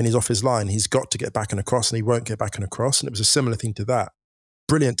whip it when he's off his line, he's got to get back and across, and he won't get back and across. And it was a similar thing to that.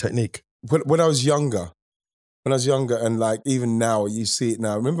 Brilliant technique. When I was younger, and like even now, you see it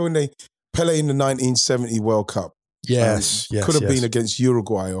now. Remember when Pele in the 1970 World Cup? Yes. Could have been against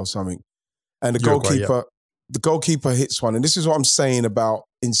Uruguay or something. And the goalkeeper hits one. And this is what I'm saying about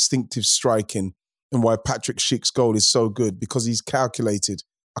instinctive striking and why Patrick Schick's goal is so good, because he's calculated.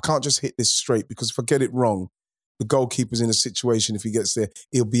 I can't just hit this straight, because if I get it wrong, the goalkeeper's in a situation, if he gets there,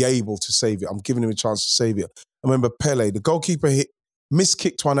 he'll be able to save it. I'm giving him a chance to save it. I remember Pele, the goalkeeper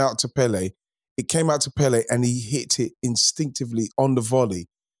miskicked one out to Pele. It came out to Pele and he hit it instinctively on the volley.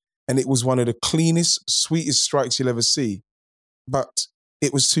 And it was one of the cleanest, sweetest strikes you'll ever see. But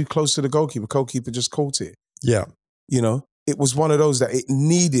it was too close to the goalkeeper. Goalkeeper just caught it. Yeah. You know, it was one of those that it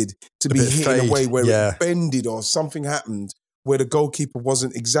needed to be hit in a way where it bended or something happened where the goalkeeper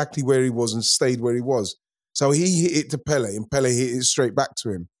wasn't exactly where he was and stayed where he was. So he hit it to Pele and Pele hit it straight back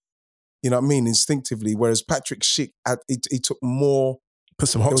to him. You know what I mean? Instinctively. Whereas Patrick Schick, he took more... Put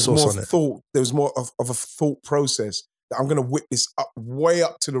some hot sauce on it. There was more of a thought process that I'm going to whip this way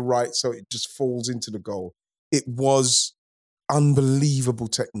up to the right so it just falls into the goal. It was unbelievable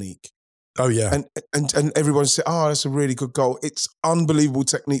technique. Oh, yeah. And everyone said, that's a really good goal. It's unbelievable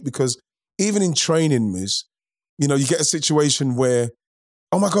technique, because even in training, Moose, you know, you get a situation where,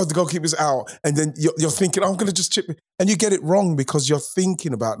 oh my God, the goalkeeper's out. And then you're thinking, I'm going to just chip it. And you get it wrong because you're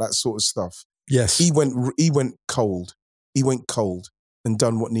thinking about that sort of stuff. Yes. He went cold. He went cold and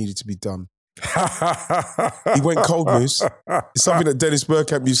done what needed to be done. He went cold, Moose. It's something that Dennis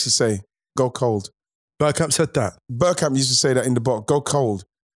Bergkamp used to say, go cold. Bergkamp said that? Bergkamp used to say that in the box, go cold.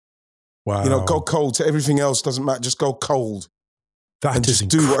 Wow. You know, go cold. To everything else doesn't matter, just go cold. That is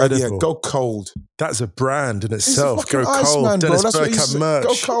incredible. Go cold. That's a brand in itself. Go cold. Iceman, Dennis bro. Bergkamp merch.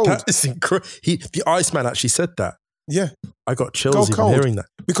 Go cold. That is incredible. The Iceman actually said that. Yeah. I got chills even hearing that.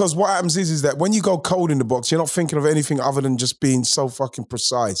 Because what happens is that when you go cold in the box, you're not thinking of anything other than just being so fucking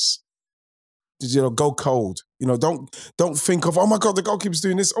precise. You know, go cold. You know, don't think of, oh my God, the goalkeeper's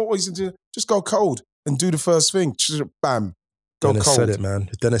doing this. Always just go cold and do the first thing. Bam. Go Dennis cold. said it, man.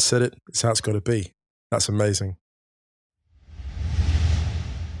 Dennis said it. It's how it's got to be. That's amazing.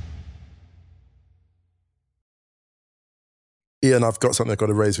 Ian, I've got something I've got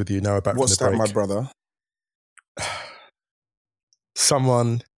to raise with you now. Back What's from the break. What's that, my brother?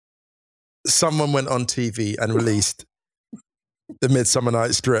 Someone went on TV and released the Midsummer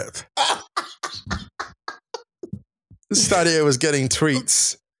Night's Drip. Stadio was getting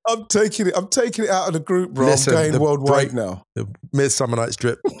tweets. I'm taking it out of the group, bro. Listen, I'm going worldwide now. The Midsummer Night's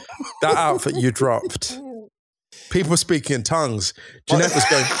Drip. That outfit you dropped. People were speaking in tongues. Jeanette was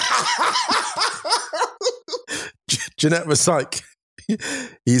going... Jeanette was like,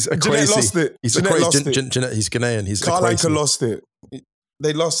 he's a Jeanette crazy... lost it. He's Jeanette a crazy... lost it. Jeanette, he's Ghanaian. He's Carl a crazy... Anka lost it.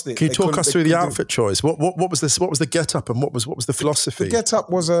 They lost it. Can you talk us through the outfit choice? What was this? What was the get-up and what was the philosophy? The get-up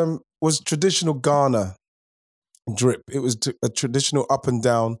was traditional Ghana drip. It was a traditional up and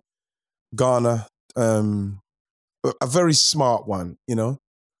down Ghana, a very smart one, you know.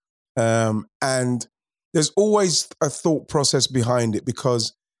 And there's always a thought process behind it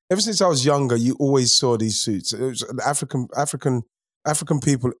because ever since I was younger, you always saw these suits. It was African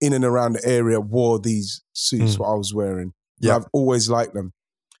people in and around the area wore these suits. What I was wearing. Yeah, I've always liked them,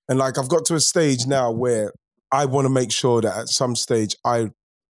 and like I've got to a stage now where I want to make sure that at some stage I'll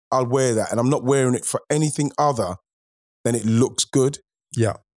wear that, and I'm not wearing it for anything other than it looks good.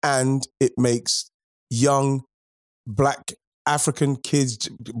 Yeah, and it makes young Black African kids,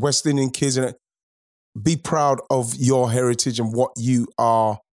 West Indian kids, and be proud of your heritage and what you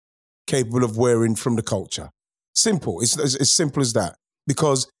are capable of wearing from the culture. Simple. It's as simple as that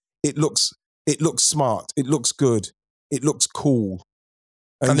because it looks smart. It looks good. It looks cool.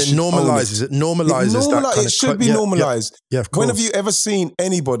 And it normalizes it. Normalizes that kind of... It should be normalized. Yeah, of course. When have you ever seen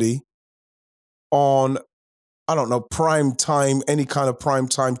anybody on, I don't know, prime time, any kind of prime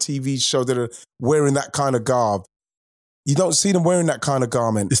time TV show that are wearing that kind of garb? You don't see them wearing that kind of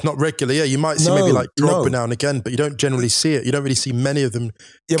garment. It's not regular. Yeah, you might see maybe like Drogba now and again, but you don't generally see it. You don't really see many of them going in.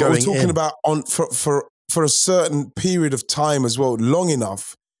 Yeah, but we're talking in. about for a certain period of time as well, long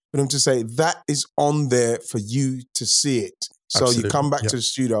enough for them to say that is on there for you to see it. So Absolutely. You come back to the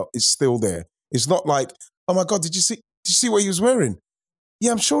studio, it's still there. It's not like, oh my God, did you see what he was wearing?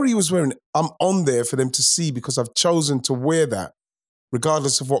 Yeah, I'm sure he was wearing it. I'm on there for them to see because I've chosen to wear that,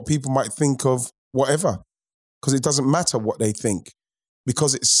 regardless of what people might think of whatever. Because it doesn't matter what they think,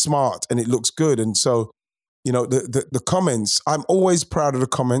 because it's smart and it looks good. And so, you know, the comments, I'm always proud of the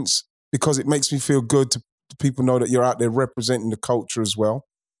comments because it makes me feel good to people know that you're out there representing the culture as well.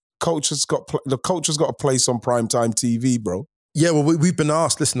 The culture's got a place on primetime TV, bro. Yeah, well, we've been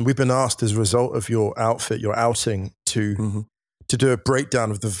asked as a result of your outfit, your outing, to do a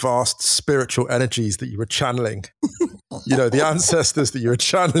breakdown of the vast spiritual energies that you were channeling. You know, the ancestors that you were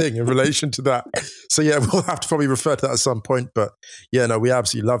channeling in relation to that. So yeah, we'll have to probably refer to that at some point. But yeah, no, we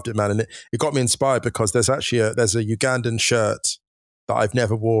absolutely loved it, man. And it got me inspired because there's actually there's a Ugandan shirt that I've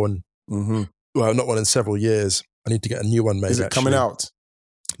never worn. Mm-hmm. Well, not one in several years. I need to get a new one made. Is it coming out?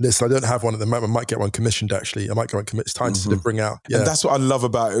 Listen, I don't have one at the moment. I might get one commissioned, actually. I might get one commissioned. It's time to sort of bring out. Yeah. And that's what I love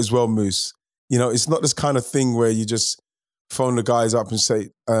about it as well, Moose. You know, it's not this kind of thing where you just phone the guys up and say,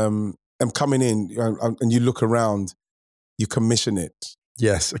 I'm coming in, and you look around, you commission it.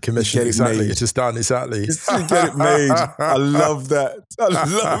 Yes, a commission, exactly. It's just done, exactly. You get it made. I love that. I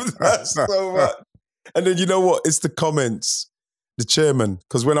love that so much. And then you know what? It's the comments. The chairman,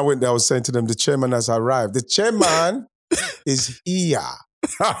 because when I went there, I was saying to them, the chairman has arrived. The chairman is here.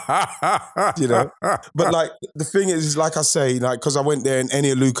 You know? But like, the thing is, like I say, like, because I went there and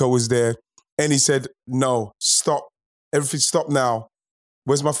Eni Aluko was there, and he said, no, stop. Everything, stop now.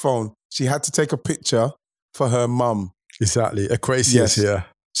 Where's my phone? She had to take a picture for her mum. Exactly. Akwesi is here.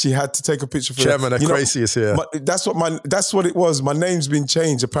 She had to take a picture for Chairman Akwesi is here. That's what it was. My name's been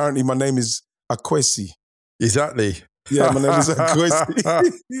changed. Apparently my name is Akwesi. Exactly. Yeah, my name is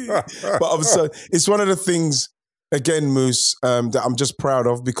Akwesi. But it's one of the things, again, Moose, that I'm just proud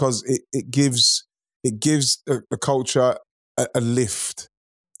of because it gives the culture a lift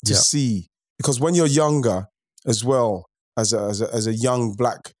to see. Because when you're younger as well, as a young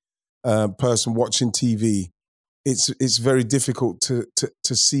Black person watching TV, it's very difficult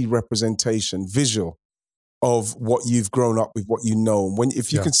to see representation, visual of what you've grown up with, what you know.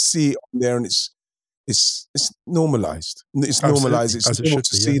 If you can see it there and it's normalized. It's normalized. It's normal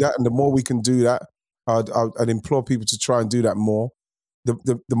to see that, and the more we can do that, I'd implore people to try and do that more.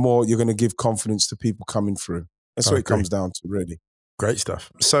 The more you're going to give confidence to people coming through. That's what it comes down to, really. Great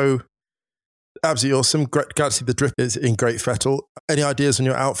stuff. So, absolutely awesome. Glad to see the drift is in great fettle. Any ideas on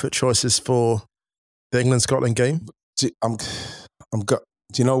your outfit choices for the England-Scotland game? Do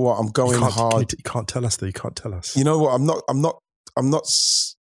you know what? I'm going hard. You can't tell us, though. You can't tell us. You know what? I'm not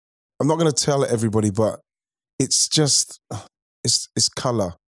going to tell everybody, but it's just, it's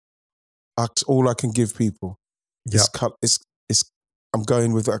color. That's all I can give people. Yeah. I'm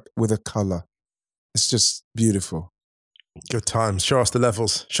going with a color. It's just beautiful. Good times. Show us the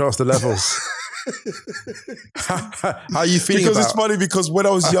levels. How are you feeling? Because it's funny, because when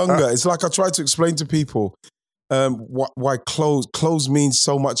I was younger, it's like I tried to explain to people why clothes means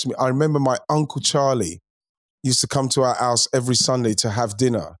so much to me. I remember my Uncle Charlie used to come to our house every Sunday to have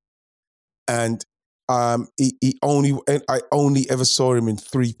dinner, and I only ever saw him in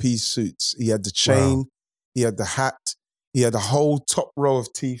 3-piece suits. He had the chain, he had the hat, he had the whole top row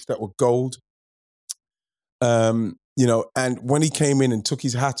of teeth that were gold. You know, and when he came in and took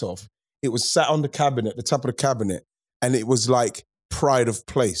his hat off, it was sat on the cabinet, the top of the cabinet, and it was like pride of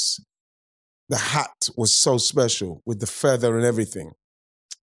place. The hat was so special with the feather and everything.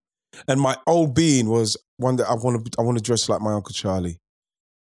 And my old being was one that I want to dress like my Uncle Charlie.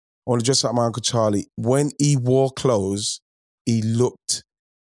 I want to dress like my Uncle Charlie. When he wore clothes, he looked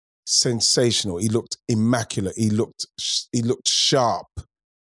sensational. He looked immaculate. He looked sharp.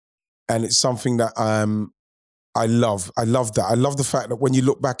 And it's something that I love. I love that. I love the fact that when you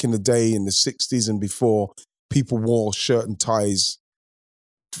look back in the day, in the 60s and before, people wore shirt and ties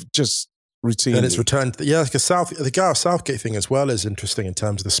just routinely. And it's returned. Like the Gareth Southgate thing as well is interesting in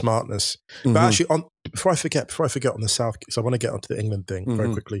terms of the smartness. Mm-hmm. But actually, before I forget on the Southgate, so I want to get onto the England thing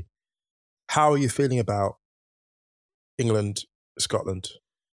very quickly. How are you feeling about England, Scotland?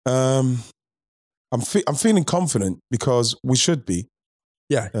 I'm feeling confident, because we should be.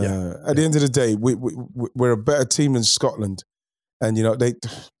 Yeah. At the end of the day, we're a better team than Scotland, and you know they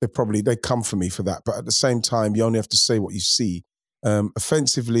come for me for that. But at the same time, you only have to say what you see.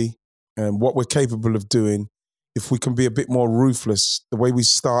 Offensively, what we're capable of doing, if we can be a bit more ruthless, the way we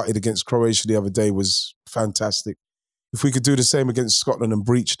started against Croatia the other day was fantastic. If we could do the same against Scotland and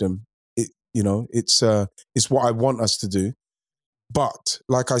breach them, it's what I want us to do. But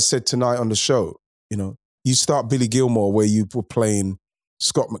like I said tonight on the show, you know, you start Billy Gilmore where you were playing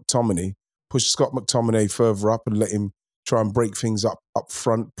Scott McTominay, push Scott McTominay further up and let him try and break things up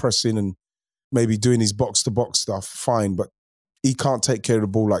front, pressing and maybe doing his box-to-box stuff, fine. But he can't take care of the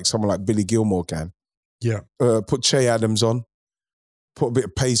ball like someone like Billy Gilmore can. Yeah. Put Che Adams on, put a bit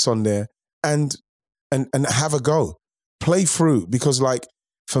of pace on there and have a go. Play through, because like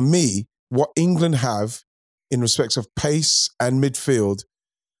for me, what England have in respects of pace and midfield,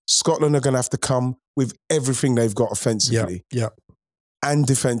 Scotland are going to have to come with everything they've got offensively. Yeah. And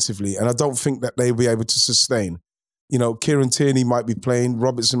defensively. And I don't think that they'll be able to sustain. You know, Kieran Tierney might be playing,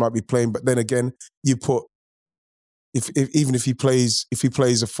 Robertson might be playing, but then again, you put, even if he plays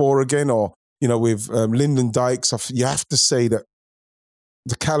a 4 again, or, you know, with Lyndon Dykes, you have to say that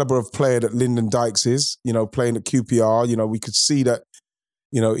the caliber of player that Lyndon Dykes is, you know, playing at QPR, you know, we could see that,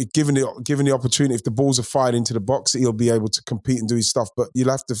 you know, given the opportunity, if the balls are fired into the box, he'll be able to compete and do his stuff. But you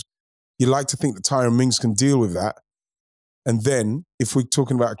like to think that Tyrone Mings can deal with that. And then, if we're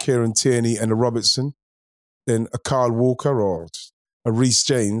talking about a Kieran Tierney and a Robertson, then a Kyle Walker or a Reece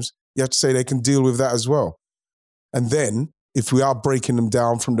James, you have to say they can deal with that as well. And then, if we are breaking them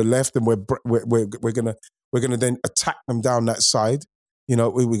down from the left, then we're gonna then attack them down that side. You know,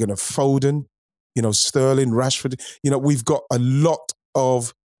 we're gonna Foden, you know, Sterling, Rashford. You know, we've got a lot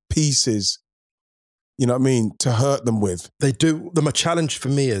of pieces, you know what I mean, to hurt them with. They do. A challenge for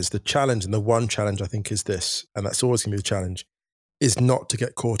me is the challenge, and the one challenge I think is this, and that's always going to be the challenge, is not to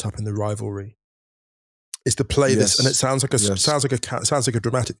get caught up in the rivalry. It's to play this, and it sounds like a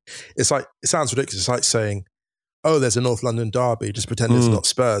dramatic. It sounds ridiculous. It's like saying, "Oh, there's a North London derby. Just pretend it's not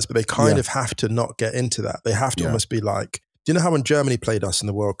Spurs." But they kind of have to not get into that. They have to almost be like, do you know how when Germany played us in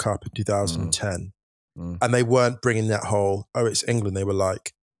the World Cup in 2010, and they weren't bringing that whole, "Oh, it's England." They were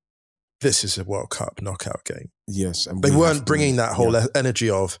like, this is a World Cup knockout game. Yes. And they weren't bringing that whole energy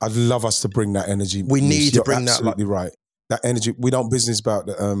of... I'd love us to bring that energy. We need to bring that... Absolutely right. That energy. We don't business about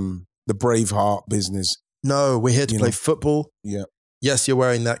the Braveheart business. No, we're here to play football. Yeah. Yes, you're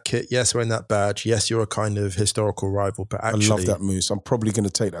wearing that kit. Yes, wearing that badge. Yes, you're a kind of historical rival, but actually... I love that, Moose. I'm probably going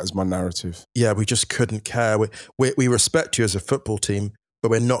to take that as my narrative. Yeah, we just couldn't care. We respect you as a football team, but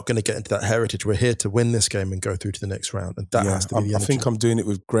we're not going to get into that heritage. We're here to win this game and go through to the next round. And that has to be the energy. I think I'm doing it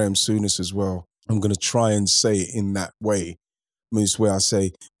with Graham Souness as well. I'm going to try and say it in that way, Moose, where I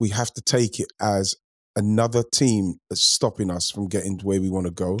say we have to take it as another team that's stopping us from getting to where we want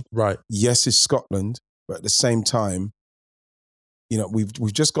to go. Right. Yes, it's Scotland, But at the same time, you know,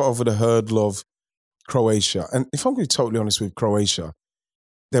 we've just got over the hurdle of Croatia. And if I'm going to be totally honest with Croatia,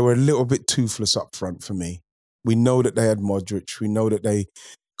 they were a little bit toothless up front for me. We know that they had Modric. We know that they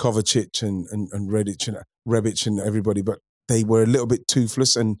Kovacic and Rebic and everybody, but they were a little bit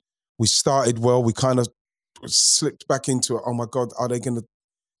toothless. And we started well. We kind of slipped back into it. Oh my God, are they going to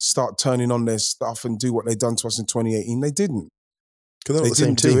start turning on their stuff and do what they done to us in 2018? They didn't. Because they're not the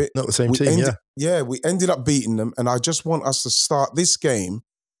same team. Not the same team, yeah. Yeah, we ended up beating them. And I just want us to start this game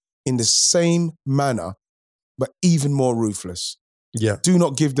in the same manner, but even more ruthless. Yeah. Do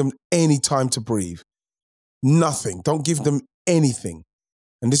not give them any time to breathe. Nothing. Don't give them anything.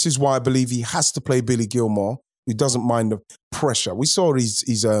 And this is why I believe he has to play Billy Gilmour, who doesn't mind the pressure. We saw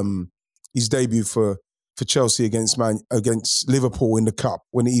his debut for Chelsea against Liverpool in the Cup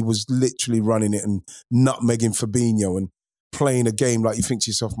when he was literally running it and nutmegging Fabinho and playing a game like you think to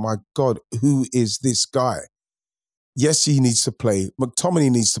yourself, my God, who is this guy? Yes, he needs to play. McTominay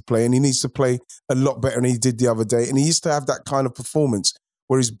needs to play, and he needs to play a lot better than he did the other day. And he used to have that kind of performance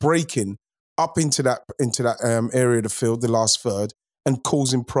where he's breaking up into that area of the field, the last third, and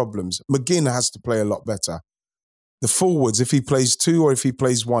causing problems. McGinn has to play a lot better. The forwards, if he plays 2 or if he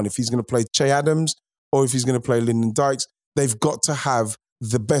plays 1, if he's going to play Che Adams or if he's going to play Lyndon Dykes, they've got to have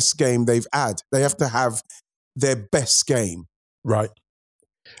the best game they've had. They have to have their best game. Right.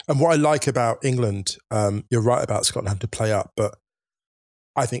 And what I like about England, you're right about Scotland having to play up, but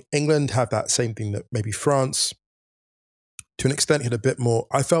I think England have that same thing that maybe France, to an extent, had a bit more.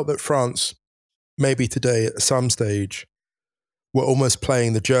 I felt that France, maybe today at some stage, were almost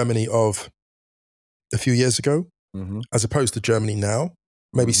playing the Germany of a few years ago, as opposed to Germany now.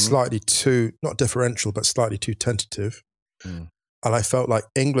 Maybe slightly too, not differential, but slightly too tentative. And I felt like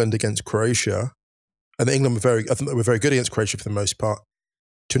England against Croatia, and England I think they were very good against Croatia for the most part.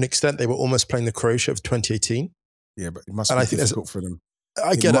 To an extent, they were almost playing the Croatia of 2018. Yeah, but it must be difficult for them.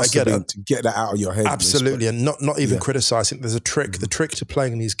 I get it. To get that out of your head. Absolutely, and not even criticizing. There's a trick. The trick to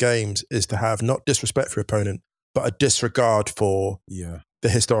playing in these games is to have not disrespect for your opponent, but a disregard for the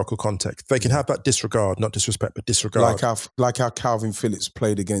historical context. They can have that disregard, not disrespect, but disregard. Like how Calvin Phillips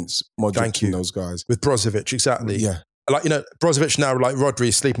played against Modric and those guys. With Brozovic, exactly. Yeah. Like, Brozovic now, like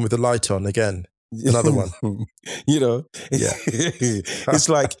Rodri, sleeping with the light on again. Another one. It's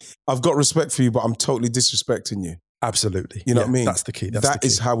like, I've got respect for you, but I'm totally disrespecting you. Absolutely. You know what I mean? That's the key.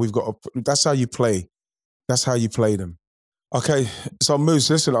 Is how we've got to, that's how you play. That's how you play them. Okay, so Moose,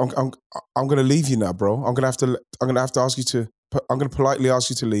 listen, I'm going to leave you now, bro. I'm going to have to ask you to, I'm going to politely ask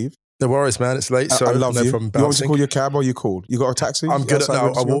you to leave. No worries, man. It's late, so I love you. You want me to call your cab or you called? You got a taxi? I'm good at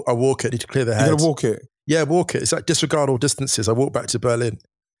that. I walk it. I need to clear the head. You're going to walk it? Yeah, walk it. It's like disregard all distances. I walk back to Berlin.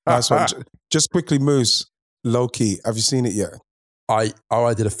 Nice one. Just quickly, Moose, low-key, have you seen it yet? I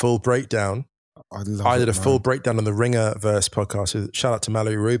did a full breakdown. I did a full breakdown on the Ringerverse podcast. Shout out to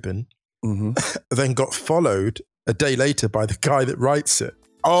Mallory Rubin. Then got followed a day later by the guy that writes it.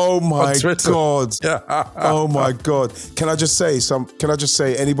 Oh my God. Oh my God. Can I just say,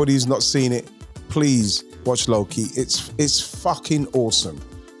 anybody who's not seen it, please watch Loki. It's fucking awesome.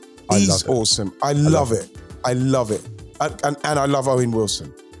 He's awesome. I love it. I love it. And I love Owen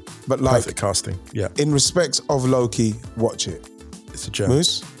Wilson. But like, perfect casting. Yeah. In respect of Loki, watch it. It's a gem.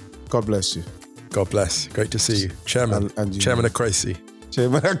 Moose, God bless you. God bless. Great to see you. Chairman. Chairman of Crazy.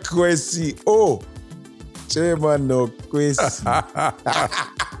 Chairman of Crazy. Oh. Chairman of Crazy.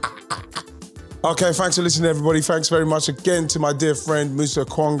 Okay, thanks for listening, everybody. Thanks very much again to my dear friend, Musa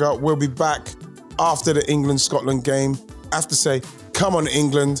Okwonga. We'll be back after the England-Scotland game. I have to say, come on,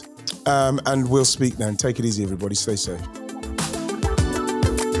 England. And we'll speak then. Take it easy, everybody. Stay safe.